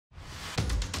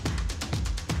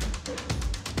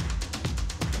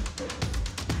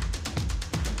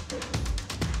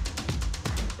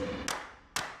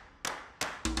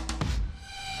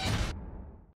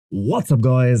What's up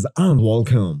guys and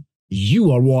welcome. You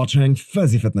are watching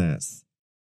Fazi Fitness.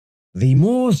 The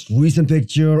most recent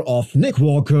picture of Nick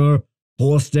Walker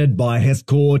posted by his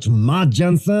coach Matt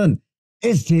Jensen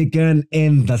is taken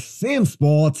in the same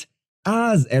spot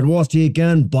as it was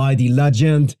taken by the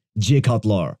legend Jay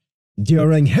Cutler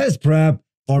during his prep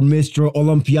for Mr.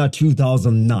 Olympia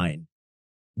 2009.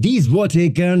 These were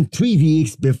taken 3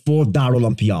 weeks before that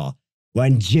Olympia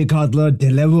when Jay Cutler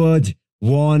delivered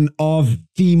one of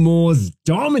the most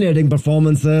dominating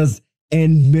performances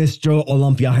in Mr.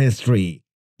 Olympia history.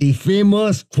 The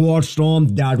famous quad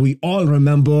storm that we all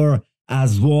remember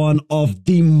as one of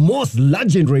the most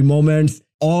legendary moments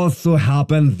also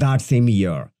happened that same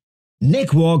year.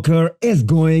 Nick Walker is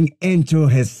going into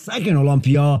his second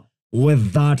Olympia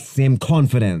with that same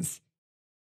confidence.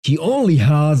 He only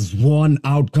has one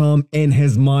outcome in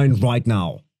his mind right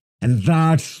now, and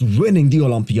that's winning the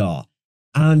Olympia.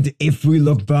 And if we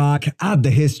look back at the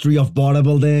history of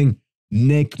bodybuilding,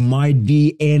 Nick might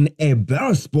be in a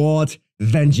better spot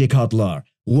than Jay Cutler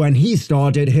when he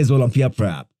started his Olympia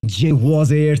prep. Jay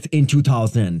was 8th in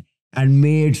 2000 and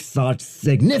made such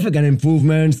significant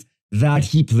improvements that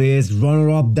he placed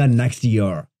runner-up the next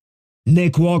year.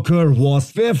 Nick Walker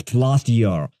was 5th last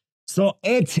year, so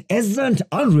it isn't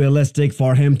unrealistic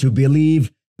for him to believe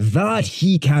that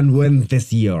he can win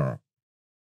this year.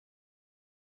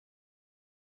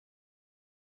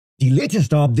 The latest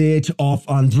update of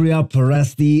Andrea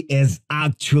Presti is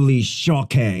actually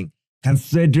shocking,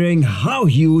 considering how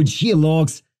huge he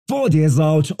looks 4 days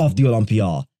out of the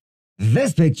Olympia.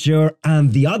 This picture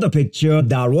and the other picture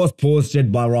that was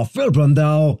posted by Rafael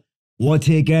Brandao were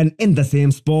taken in the same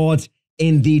spot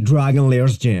in the Dragon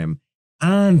Layers gym,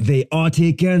 and they are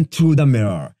taken through the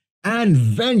mirror.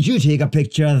 And when you take a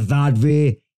picture that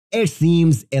way, it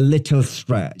seems a little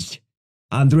stretched.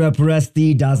 Andrea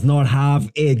Presti does not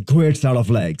have a great set of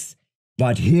legs,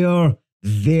 but here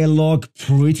they look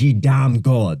pretty damn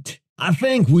good. I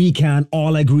think we can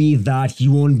all agree that he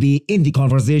won't be in the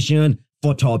conversation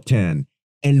for top 10.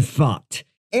 In fact,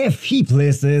 if he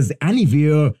places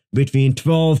anywhere between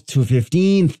 12th to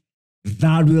 15th,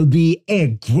 that will be a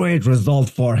great result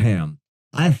for him.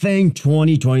 I think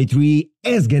 2023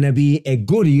 is gonna be a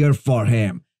good year for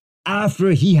him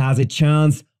after he has a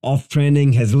chance of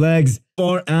training his legs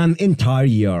for an entire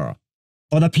year.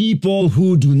 For the people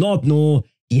who do not know,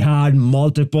 he had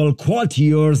multiple quad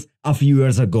tears a few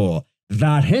years ago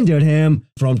that hindered him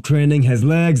from training his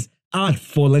legs at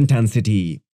full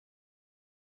intensity.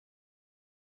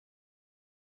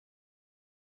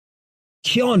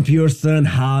 Keone Pearson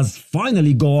has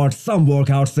finally got some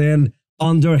workouts in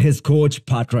under his coach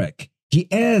Patrick. He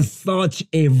is such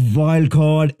a wild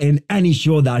card in any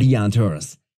show that he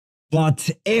enters. But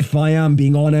if I am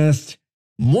being honest,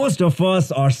 most of us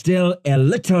are still a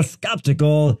little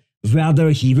skeptical whether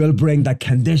he will bring the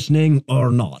conditioning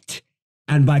or not.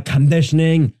 And by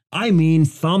conditioning, I mean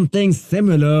something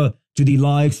similar to the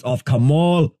likes of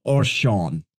Kamal or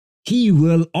Sean. He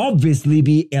will obviously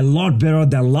be a lot better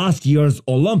than last year's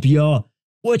Olympia,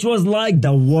 which was like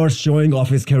the worst showing of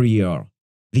his career.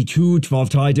 The 212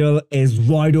 title is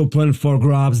wide open for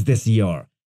grabs this year.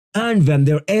 And when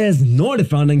there is no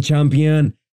defending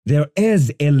champion, there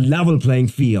is a level playing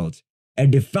field. A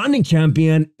defending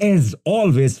champion is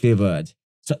always favored.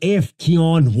 So if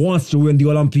Keone wants to win the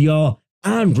Olympia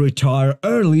and retire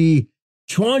early,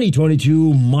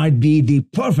 2022 might be the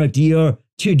perfect year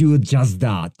to do just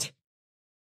that.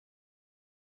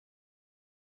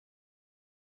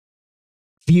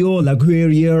 Theo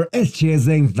Leguerrier is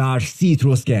chasing that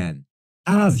see-through skin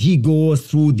as he goes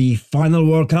through the final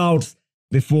workouts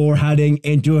before heading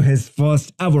into his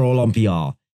first ever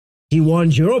Olympia. He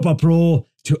won Europa Pro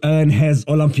to earn his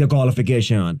Olympia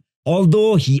qualification,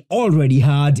 although he already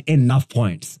had enough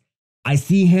points. I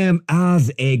see him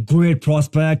as a great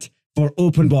prospect for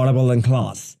open bodybuilding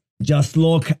class. Just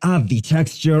look at the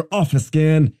texture of his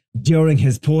skin during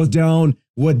his pose down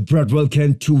with Brett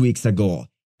Wilkin 2 weeks ago.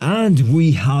 And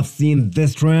we have seen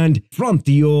this trend from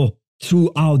Theo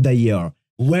throughout the year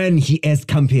when he is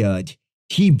compared.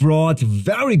 He brought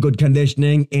very good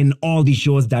conditioning in all the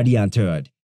shows that he entered.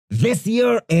 This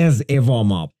year is a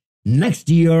warm-up. Next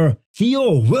year,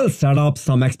 Theo will set up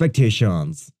some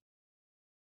expectations.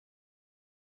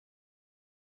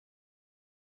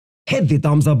 Hit the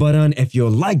thumbs up button if you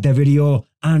like the video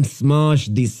and smash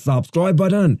the subscribe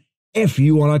button if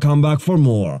you wanna come back for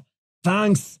more.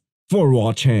 Thanks for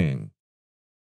watching.